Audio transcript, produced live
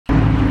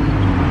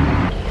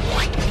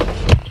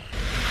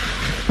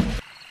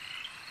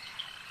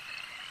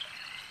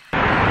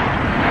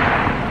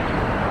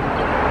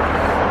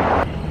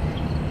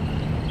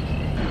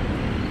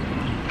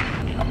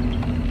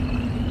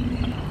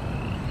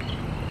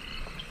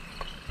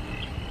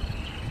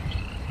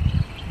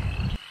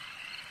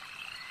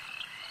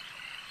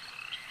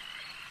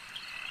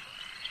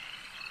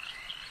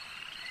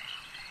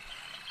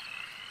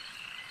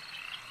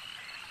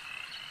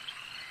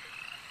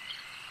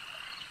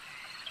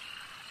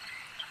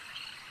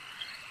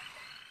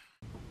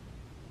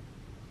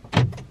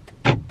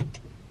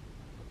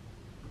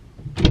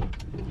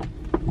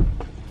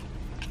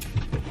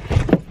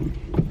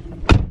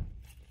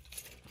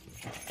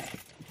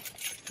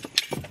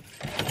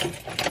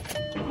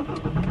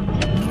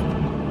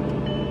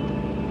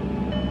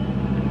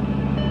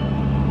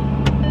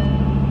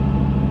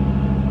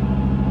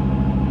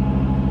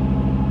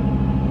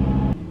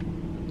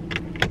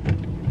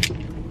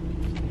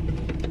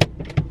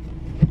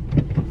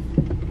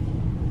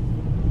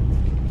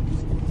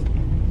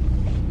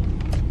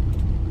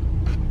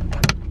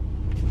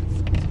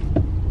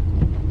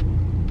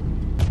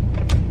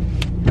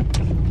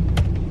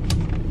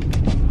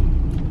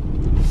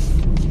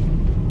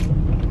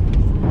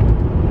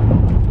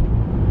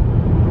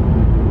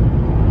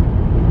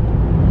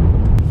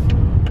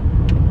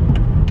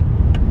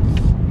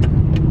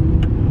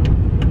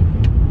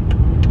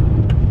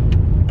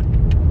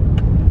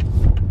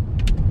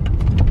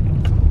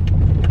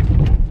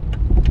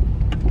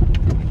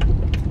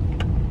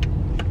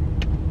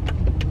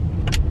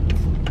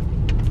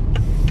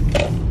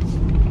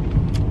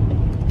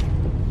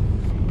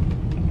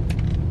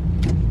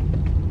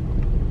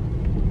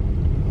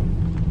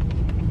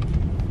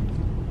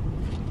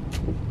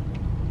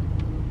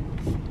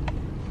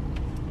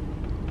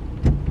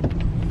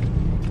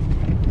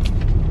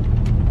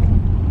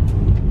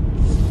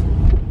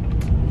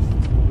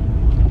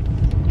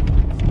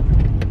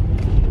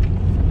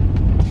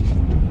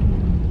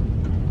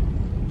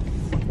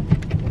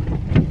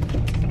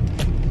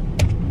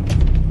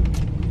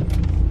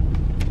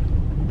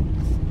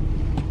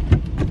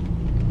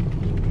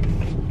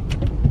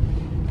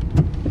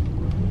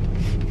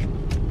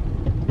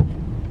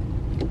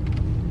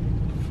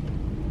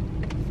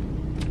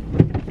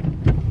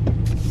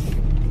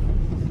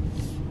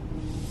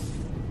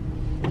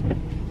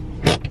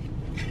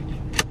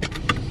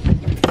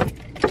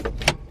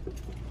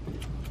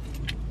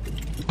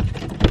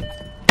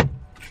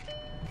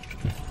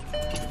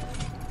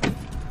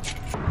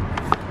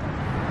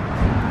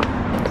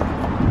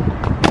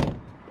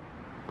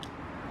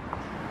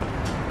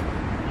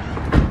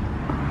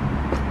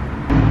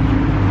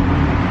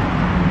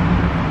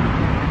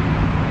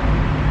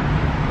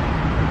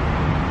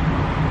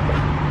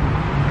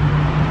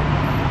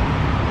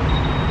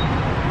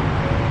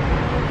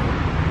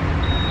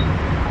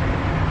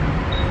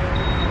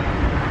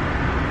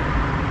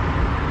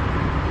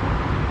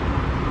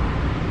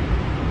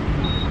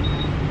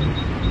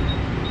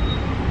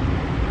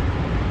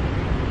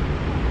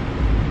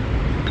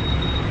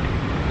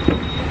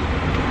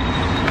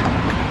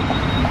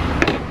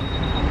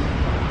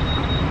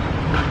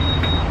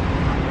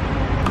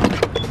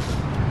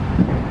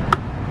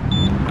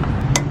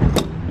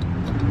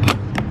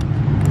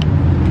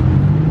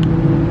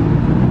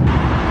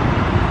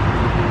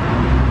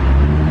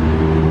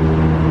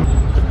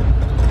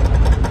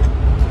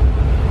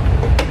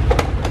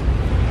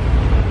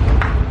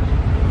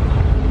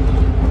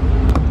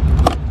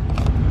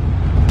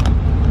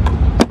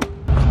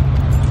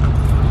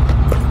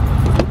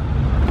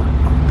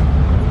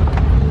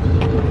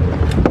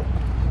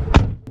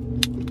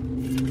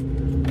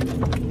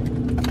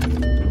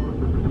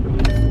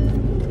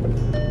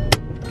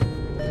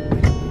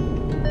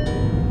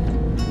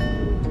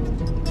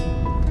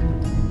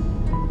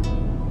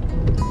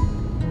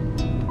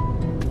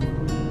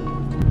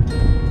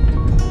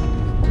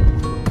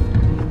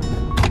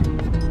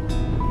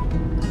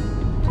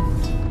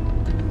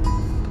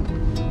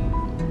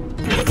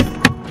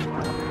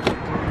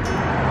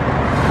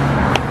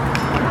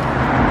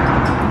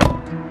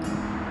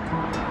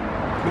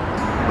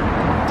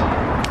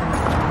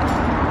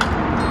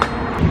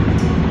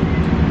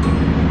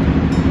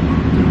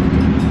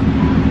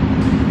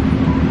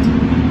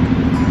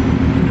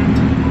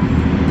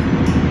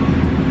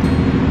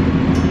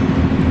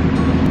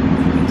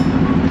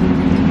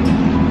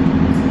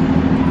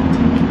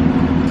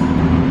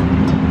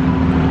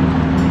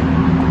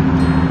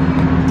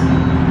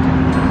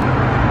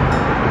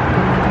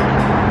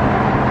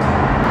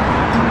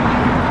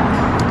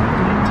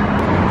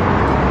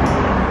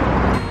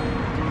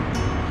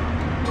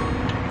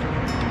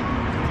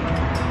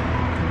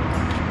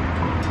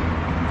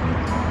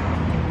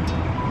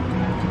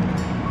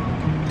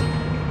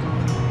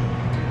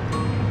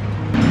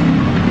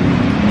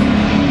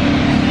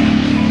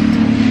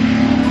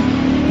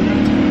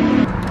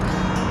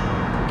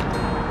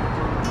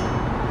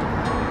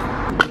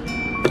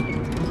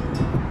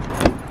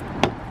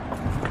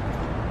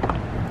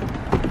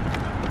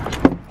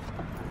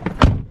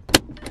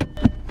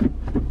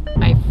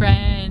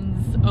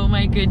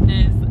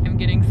goodness, I'm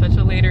getting such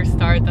a later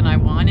start than I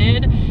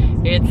wanted.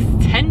 It's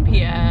 10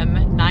 p.m.,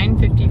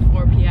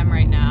 9:54 p.m.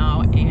 right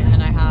now,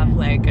 and I have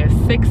like a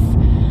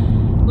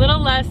little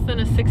less than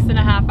a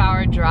 6.5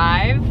 hour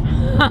drive.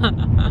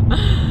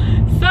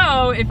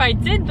 So if I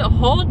did the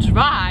whole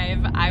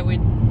drive, I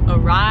would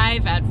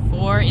arrive at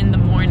 4 in the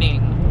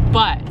morning.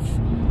 But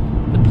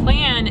the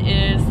plan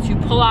is to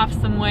pull off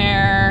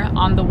somewhere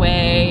on the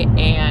way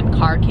and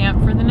car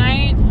camp for the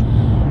night.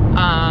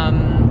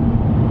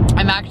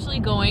 I'm actually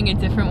going a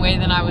different way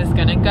than I was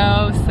gonna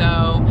go.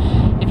 So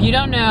if you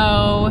don't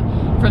know,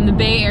 from the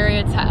Bay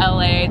Area to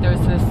LA, there's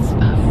this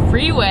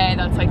freeway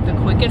that's like the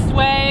quickest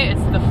way.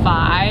 It's the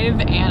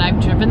 5, and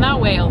I've driven that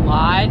way a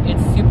lot.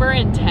 It's super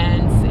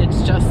intense.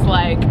 It's just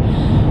like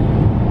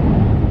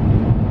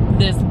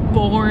this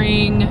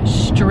boring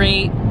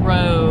straight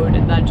road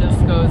that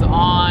just goes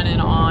on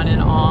and on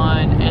and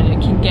on, and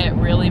it can get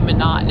really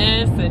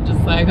monotonous and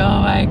just like,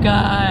 oh my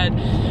god.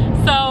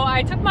 So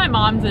I took my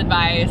mom's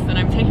advice and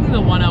I'm taking the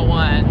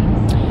 101,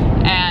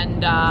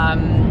 and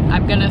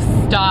I'm gonna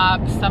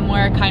stop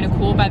somewhere kind of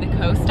cool by the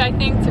coast, I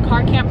think, to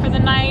car camp for the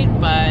night.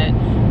 But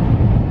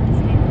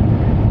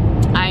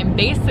I'm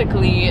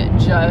basically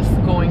just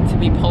going to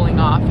be pulling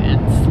off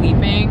and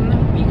sleeping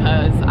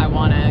because I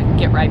want to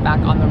get right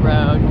back on the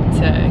road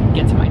to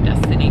get to my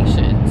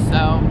destination.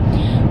 So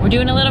we're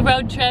doing a little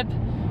road trip.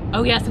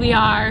 Oh yes we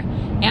are.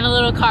 And a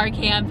little car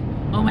camp.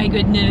 Oh my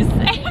goodness.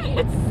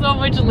 It's so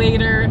much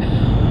later.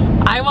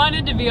 I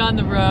wanted to be on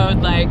the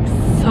road like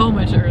so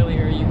much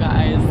earlier, you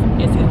guys.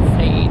 It's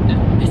insane.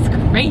 It's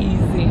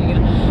crazy.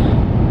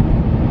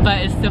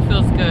 But it still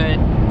feels good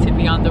to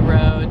be on the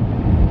road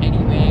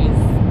anyways.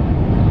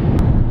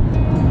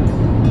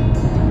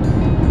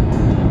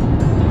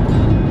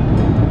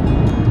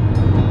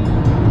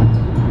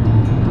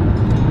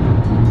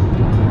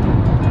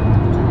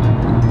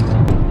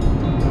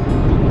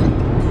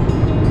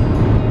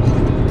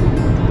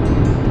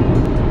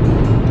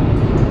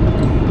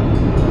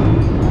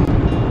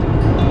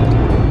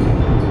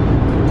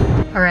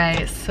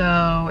 Alright,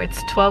 so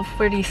it's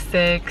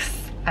 12:46.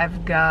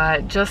 I've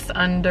got just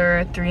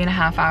under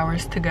 3.5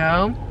 hours to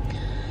go.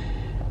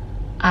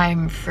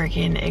 I'm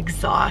freaking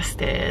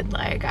exhausted.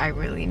 Like, I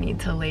really need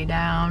to lay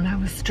down. I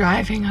was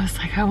driving, I was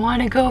like, I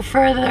want to go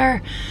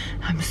further.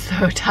 I'm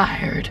so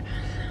tired.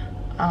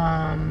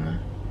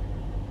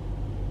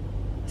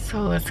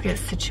 So let's get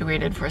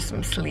situated for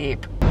some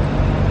sleep.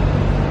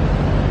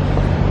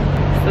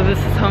 So this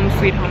is home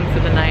sweet home for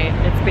the night.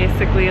 It's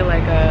basically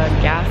like a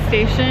gas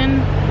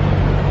station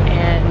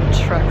and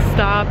truck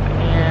stop,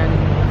 and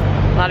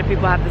a lot of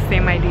people have the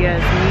same idea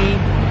as me,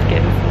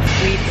 getting some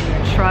sleep in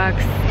their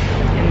trucks,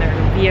 in their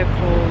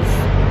vehicles,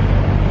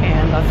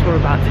 and that's what we're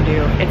about to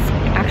do. It's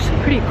actually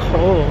pretty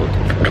cold.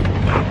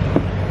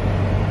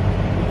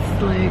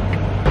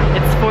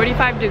 It's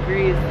 45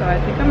 degrees, so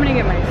I think I'm gonna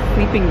get my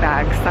sleeping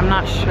bag because I'm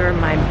not sure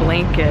my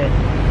blanket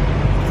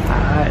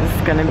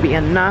is gonna be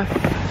enough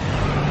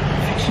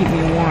to keep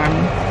me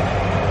warm.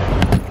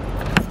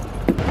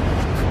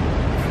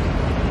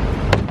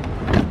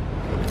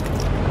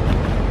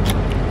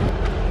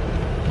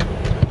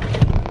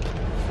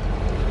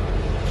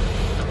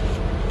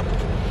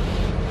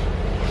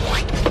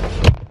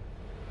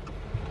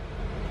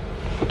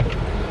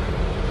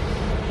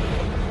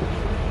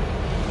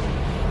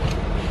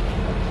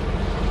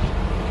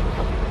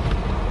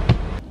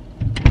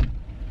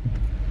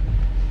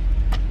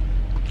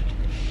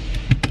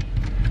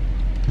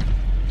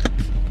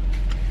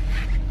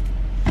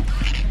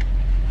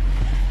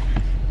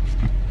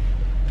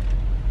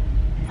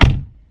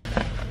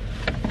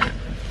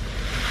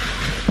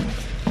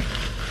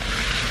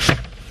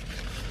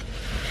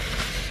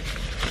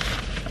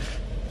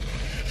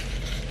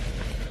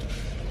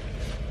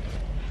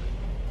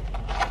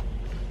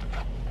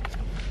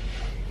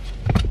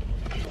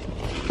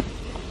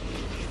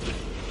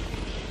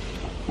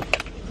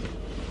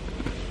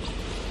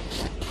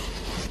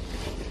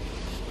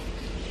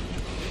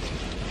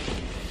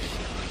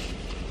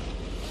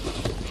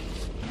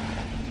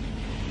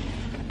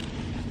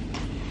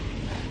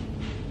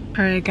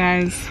 Alright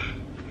guys,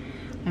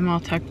 I'm all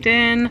tucked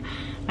in.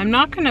 I'm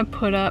not gonna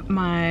put up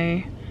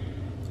my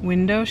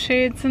window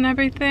shades and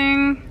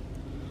everything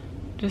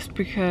just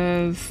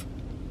because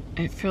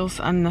it feels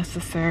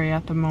unnecessary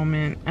at the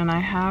moment, and I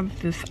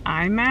have this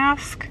eye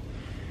mask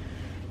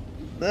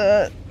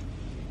that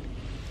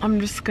I'm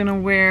just gonna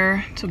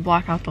wear to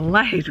block out the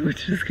light,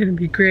 which is gonna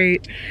be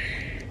great.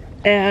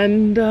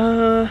 And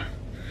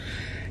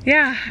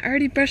yeah, I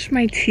already brushed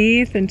my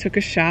teeth and took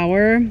a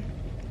shower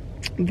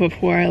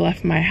before I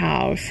left my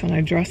house, and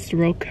I dressed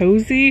real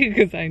cozy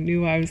because I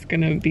knew I was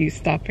gonna be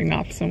stopping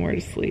off somewhere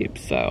to sleep.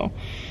 So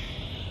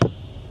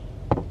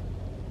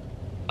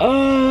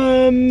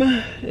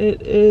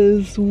it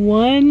is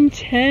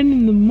 1:10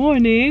 in the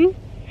morning,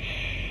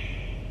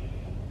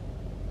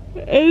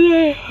 and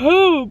I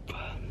hope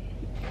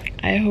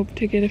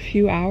to get a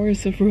few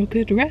hours of real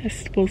good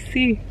rest. We'll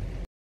see.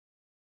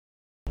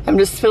 I'm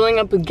just filling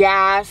up with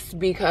gas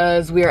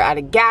because we're at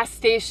a gas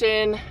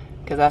station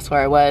because that's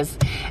where I was.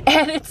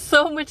 And it's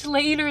so much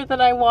later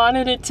than I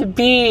wanted it to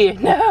be.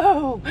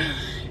 No,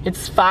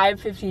 it's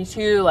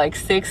 5:52, like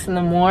 6 in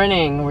the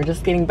morning. We're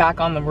just getting back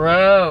on the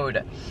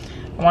road.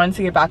 I wanted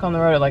to get back on the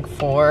road at like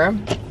 4,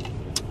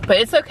 but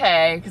it's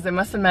okay because it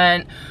must have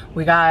meant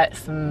we got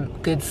some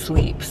good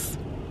sleeps.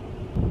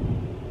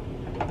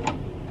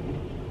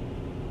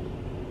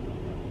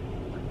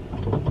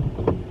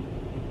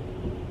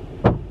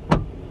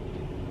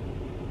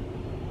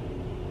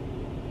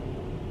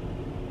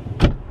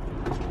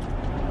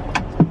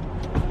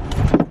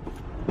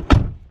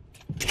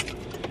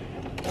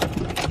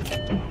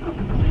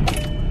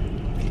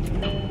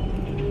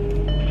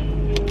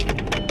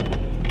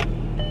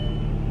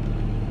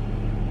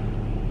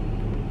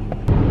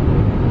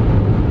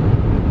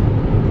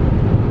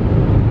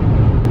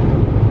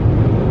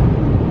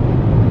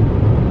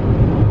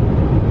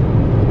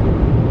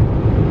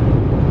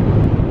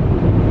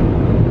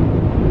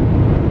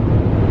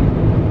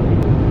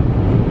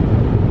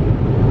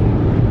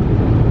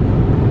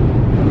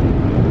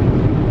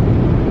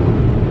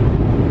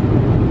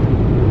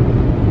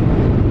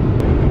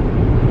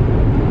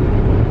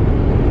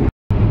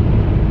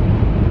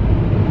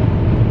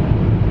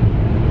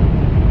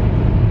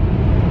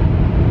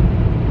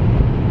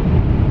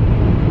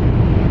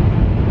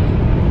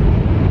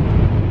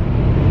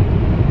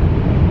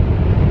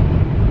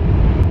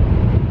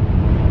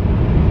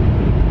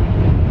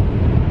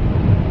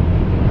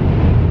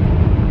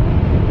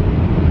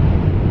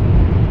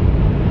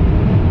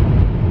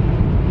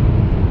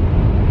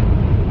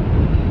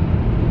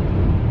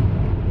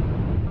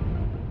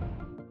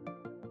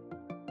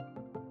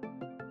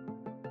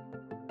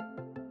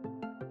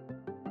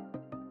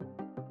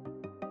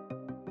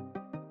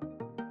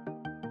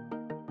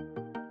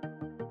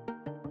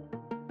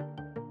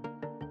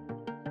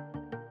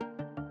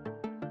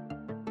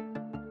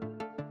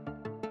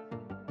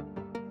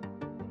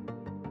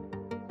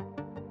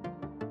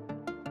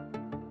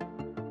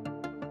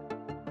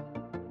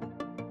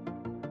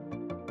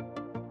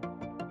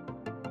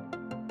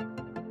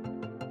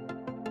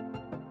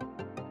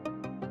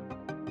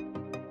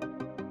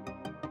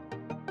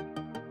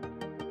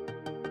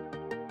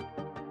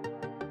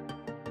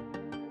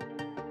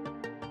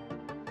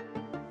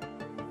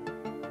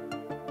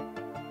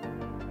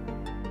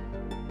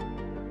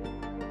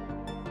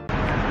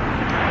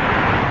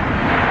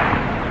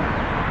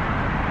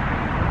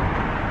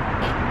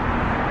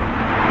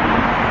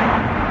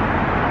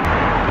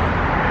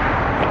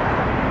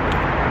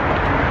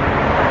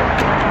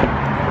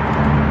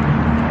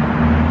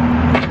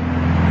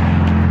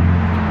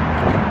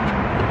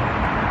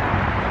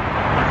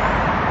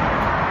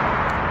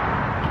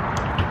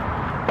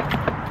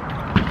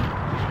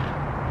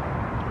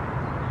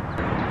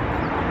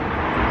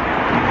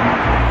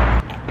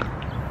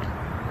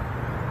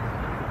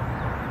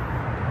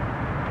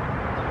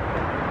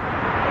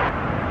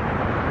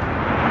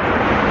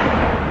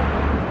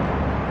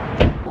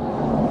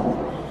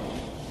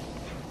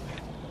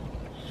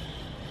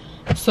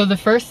 So the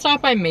first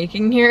stop I'm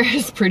making here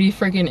is pretty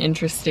freaking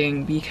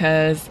interesting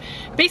because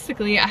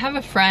basically I have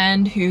a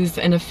friend who's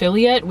an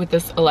affiliate with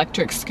this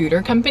electric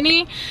scooter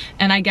company,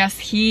 and I guess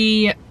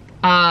he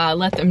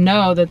let them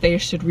know that they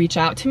should reach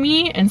out to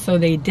me, and so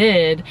they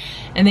did,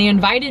 and they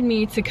invited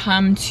me to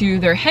come to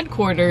their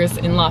headquarters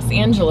in Los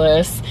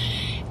Angeles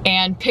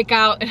and pick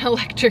out an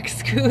electric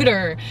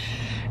scooter.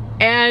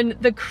 And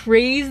the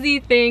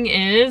crazy thing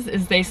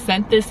is they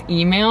sent this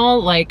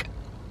email like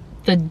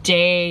the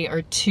day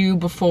or two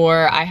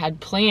before I had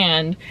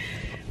planned.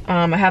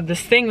 I have this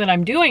thing that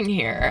I'm doing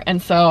here,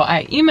 and so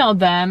I emailed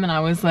them and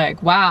I was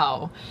like,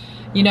 wow,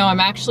 you know,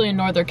 I'm actually in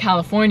Northern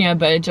California,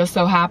 but it just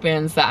so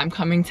happens that I'm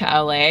coming to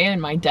LA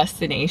and my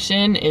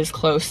destination is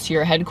close to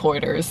your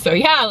headquarters, so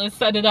yeah, let's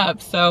set it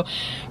up. So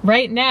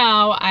right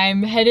now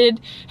I'm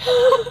headed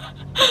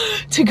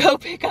to go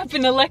pick up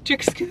an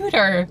electric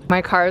scooter.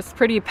 My car is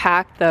pretty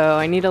packed though.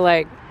 I need to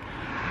like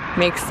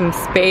make some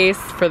space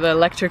for the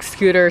electric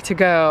scooter to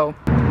go.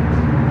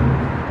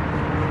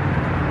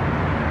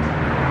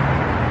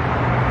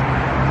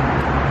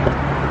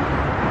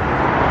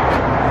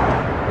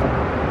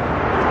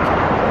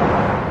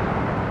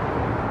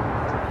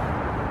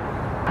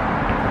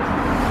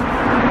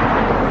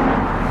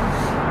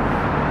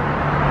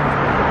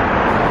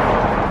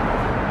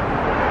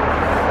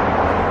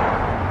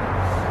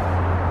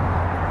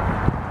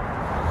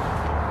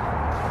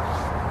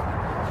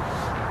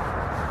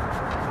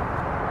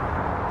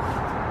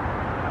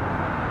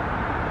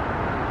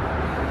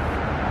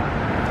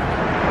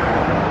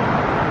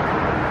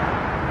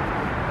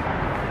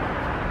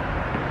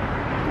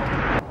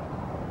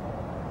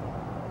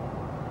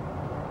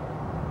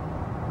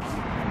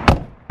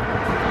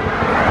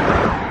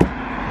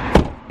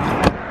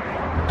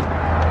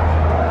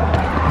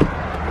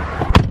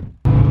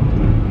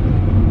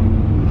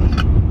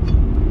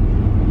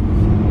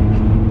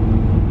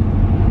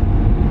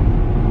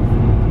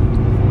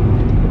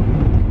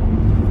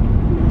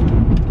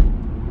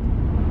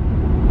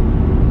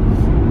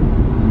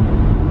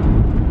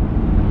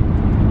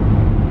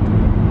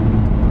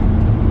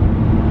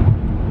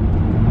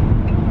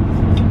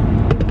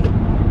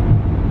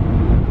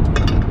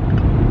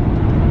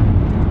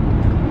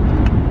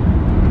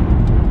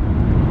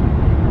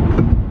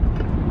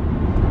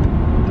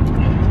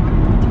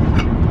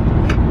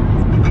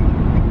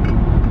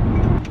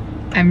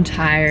 I'm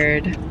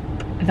tired.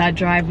 That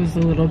drive was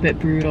a little bit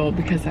brutal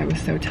because I was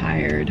so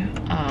tired.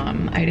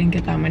 I didn't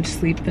get that much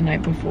sleep the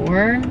night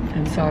before,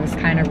 and so I was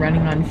kind of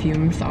running on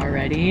fumes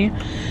already.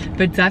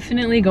 But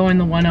definitely going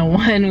the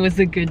 101 was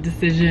a good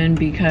decision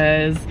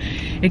because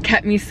it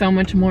kept me so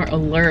much more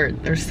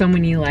alert. There's so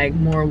many like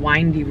more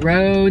windy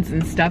roads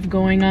and stuff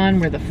going on,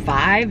 where the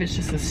 5 is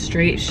just a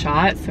straight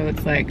shot, so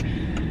it's like,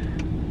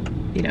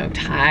 you know,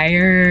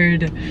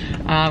 tired.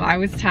 I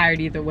was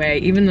tired either way.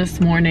 Even this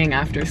morning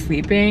after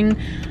sleeping,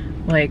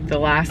 like the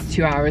last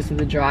 2 hours of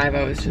the drive,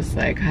 I was just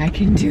like, I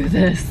can do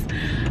this.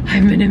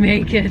 I'm gonna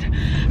make it.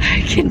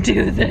 I can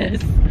do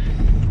this.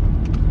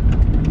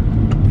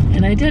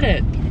 And I did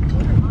it.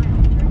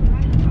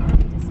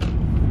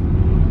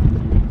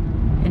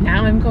 And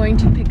now I'm going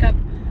to pick up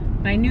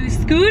my new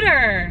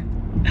scooter.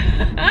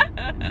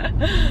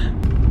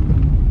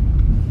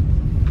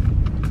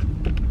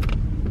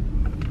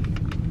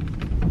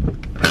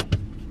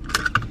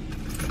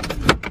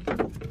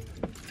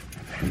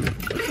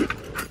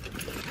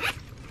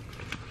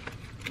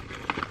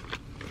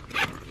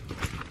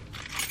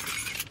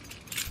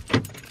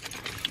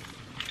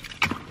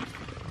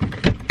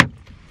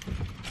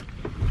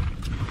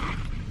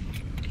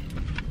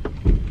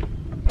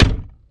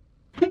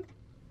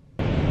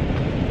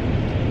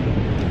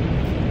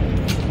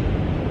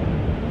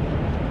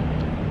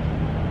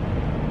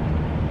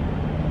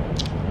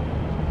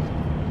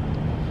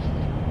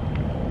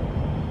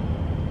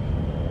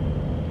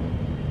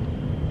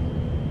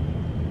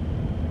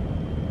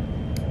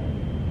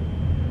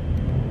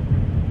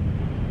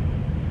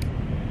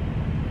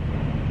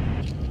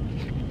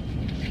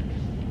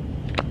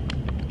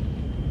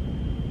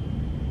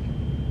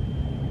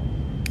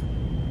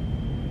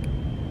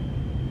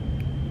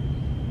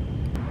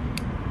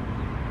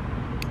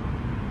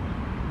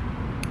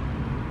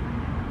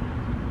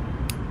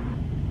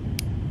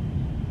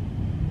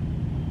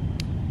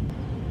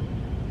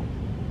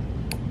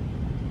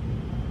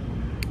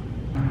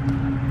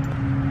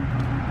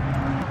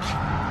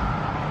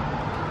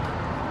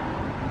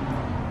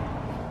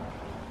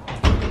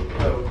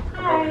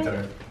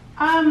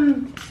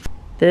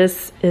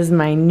 This is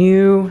my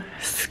new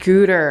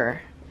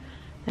scooter,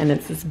 and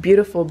it's this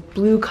beautiful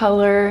blue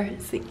color.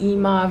 It's the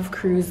E-Mauve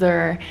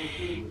Cruiser,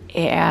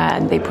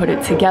 and they put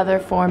it together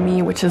for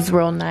me, which is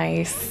real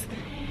nice,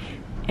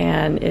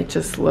 and it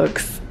just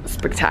looks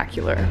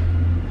spectacular.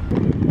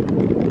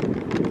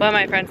 Well,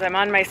 my friends, I'm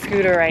on my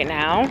scooter right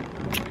now.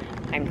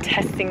 I'm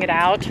testing it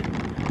out,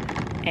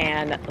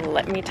 and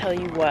let me tell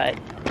you what.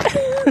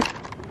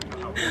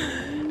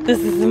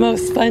 This is the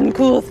most fun,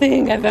 cool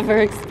thing I've ever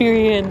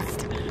experienced.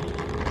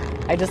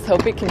 I just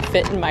hope it can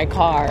fit in my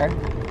car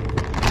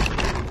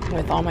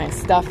with all my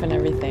stuff and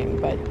everything,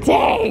 but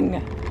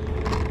dang,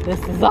 this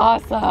is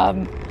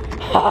awesome.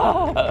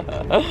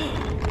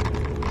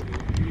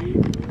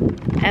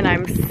 And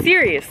I'm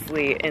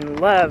seriously in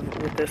love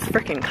with this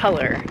freaking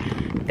color.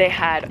 They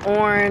had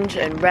orange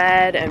and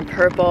red and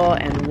purple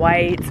and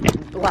white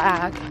and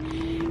black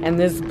and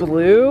this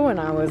blue, and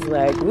I was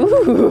like,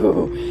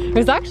 ooh. It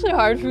was actually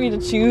hard for me to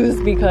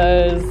choose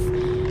because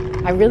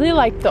I really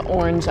like the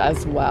orange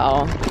as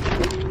well.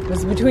 It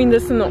was between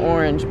this and the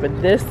orange,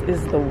 but this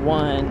is the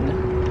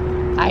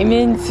one. I'm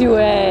into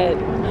it.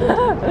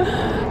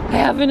 I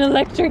have an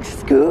electric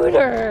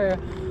scooter.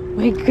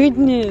 My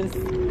goodness.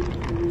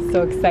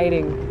 So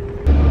exciting.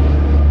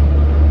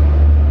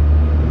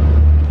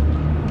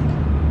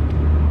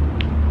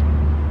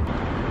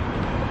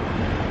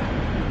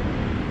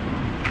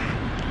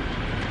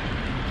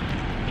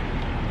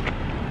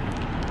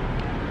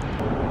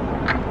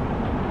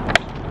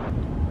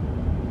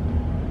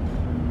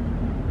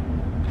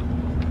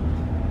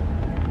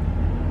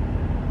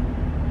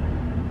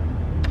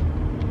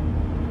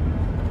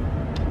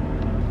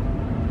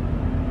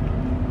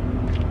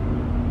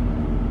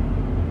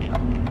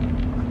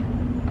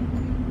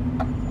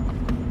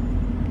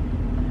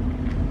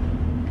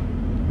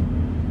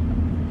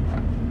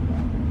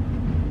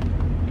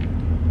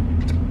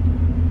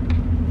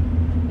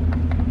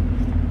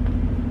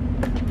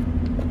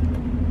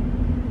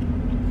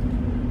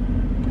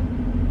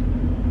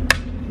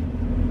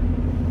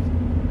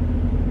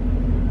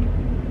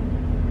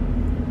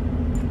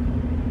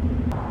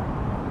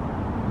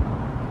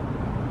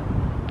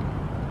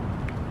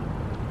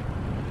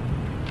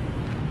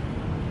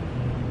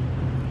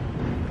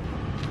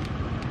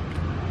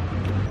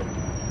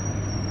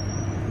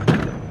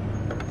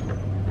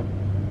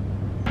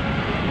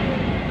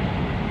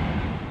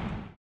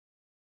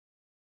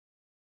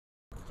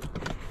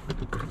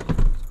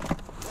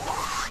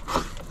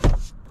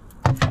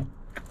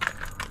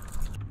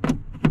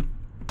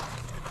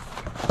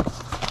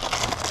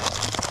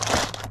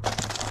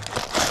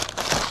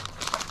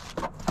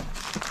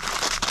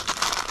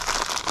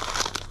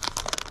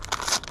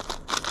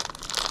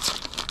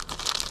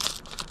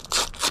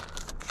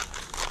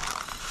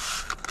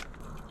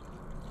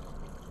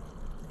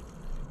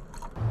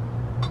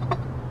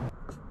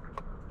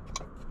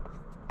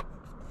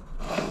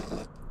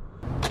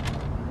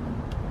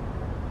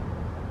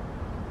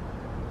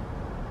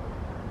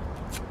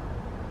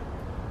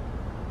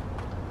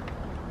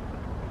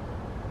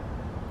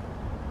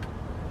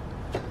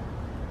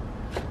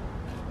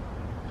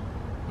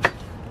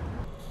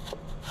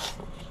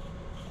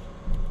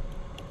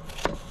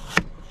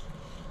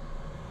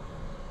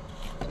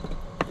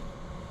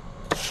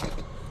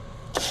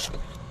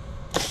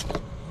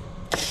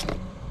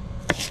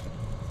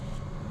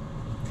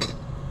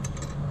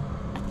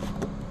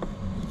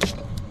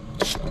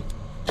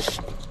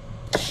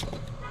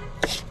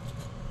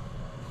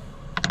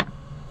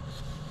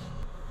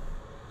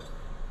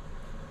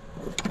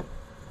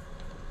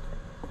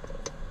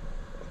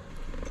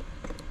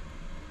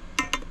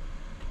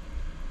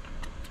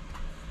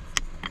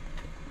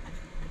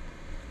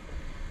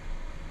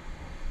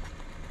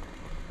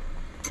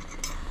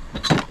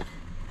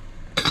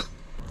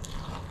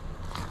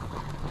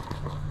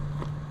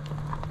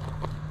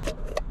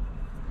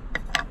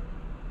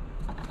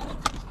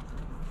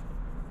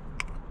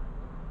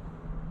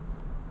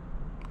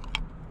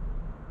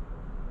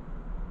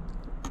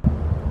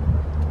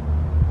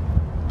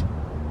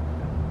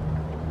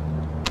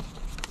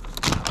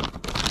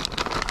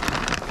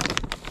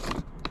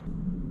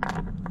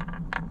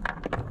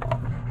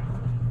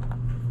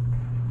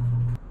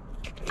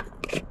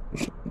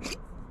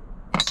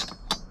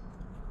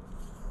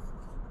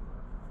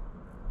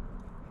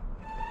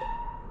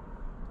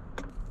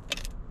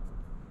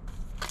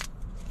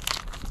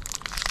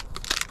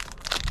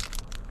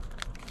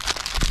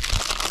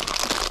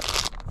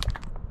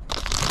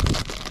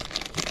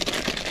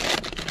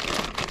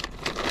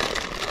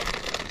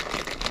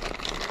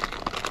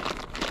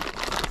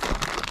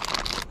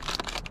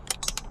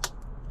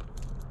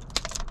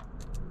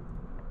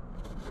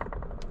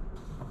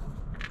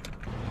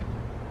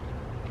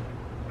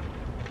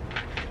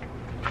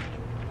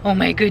 Oh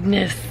my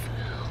goodness,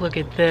 look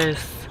at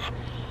this.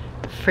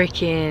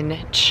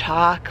 Freaking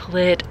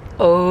chocolate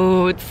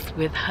oats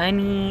with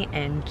honey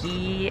and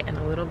ghee and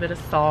a little bit of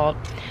salt.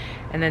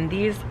 And then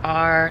these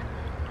are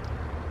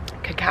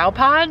cacao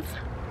pods.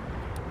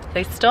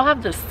 They still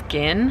have the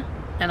skin,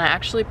 and I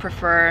actually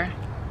prefer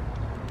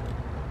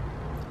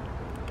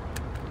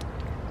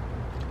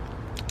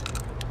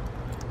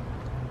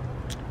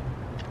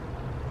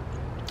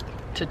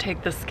to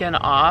take the skin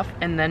off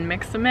and then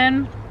mix them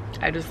in.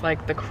 I just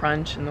like the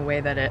crunch and the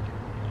way that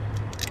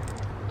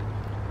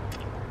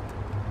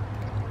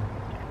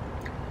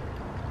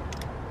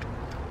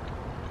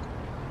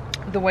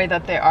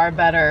they are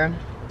better.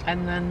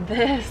 And then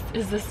this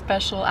is a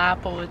special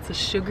apple. It's a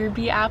sugar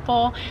bee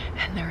apple,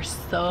 and they're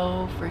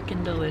so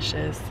freaking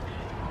delicious.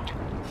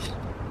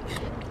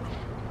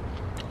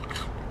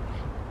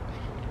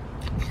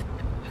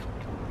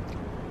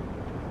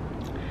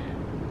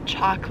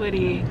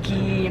 Chocolatey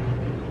ghee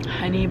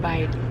honey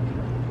bite.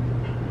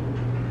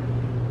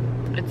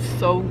 It's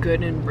so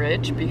good and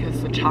rich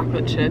because the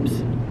chocolate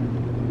chips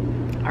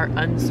are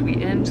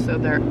unsweetened, so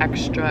they're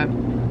extra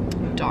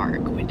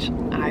dark, which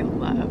I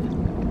love.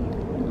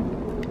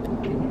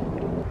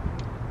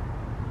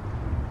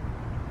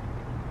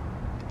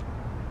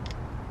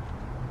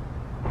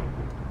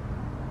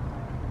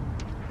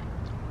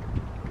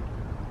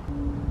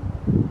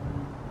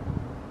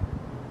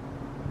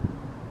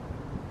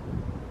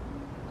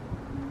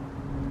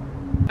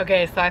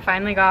 Okay, so I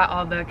finally got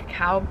all the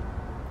cacao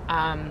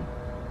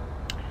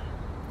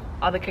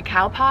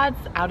pods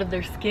out of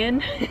their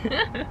skin.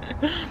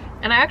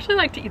 And I actually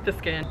like to eat the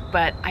skin,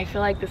 but I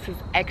feel like this is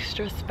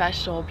extra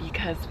special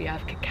because we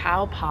have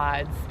cacao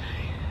pods,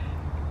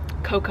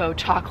 cocoa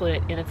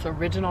chocolate in its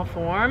original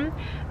form,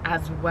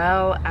 as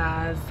well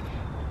as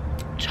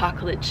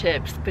chocolate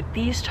chips. But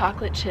these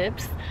chocolate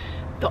chips,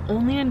 the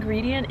only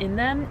ingredient in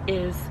them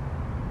is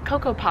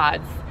cocoa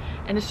pods,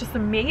 and it's just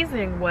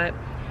amazing what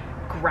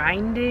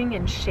grinding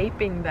and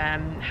shaping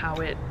them, how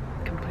it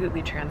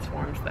completely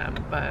transforms them.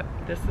 But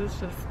this is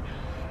just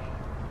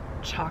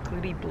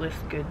chocolatey bliss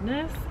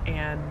goodness,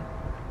 and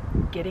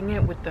getting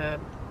it with the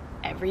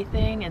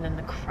everything and then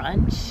the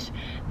crunch.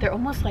 They're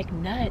almost like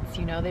nuts,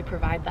 you know, they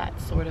provide that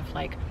sort of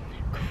like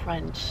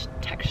crunch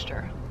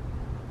texture.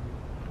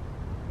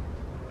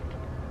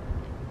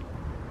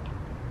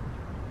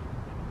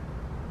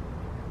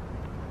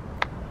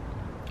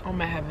 Oh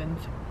my heavens.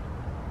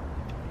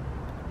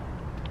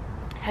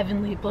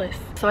 Heavenly bliss.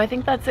 So I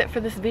think that's it for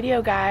this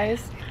video,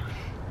 guys.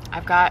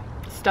 I've got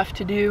stuff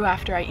to do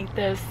after I eat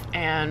this,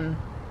 and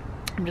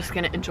I'm just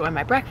gonna enjoy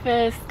my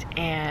breakfast.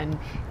 And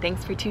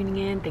thanks for tuning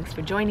in, thanks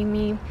for joining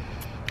me.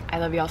 I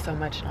love you all so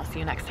much, and I'll see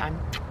you next time.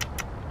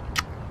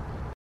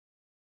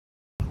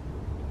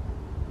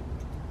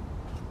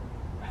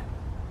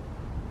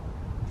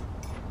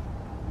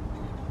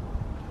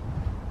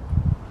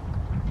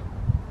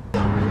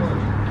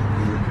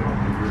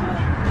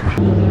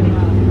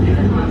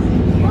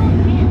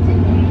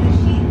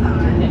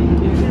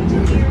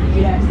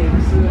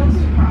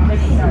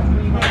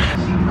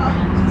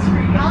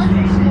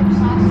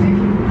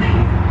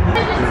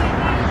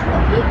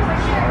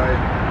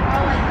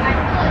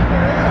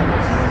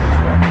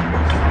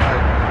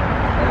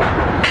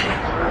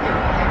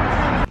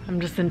 I'm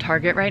just in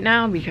Target right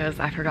now because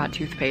I forgot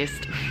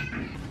toothpaste.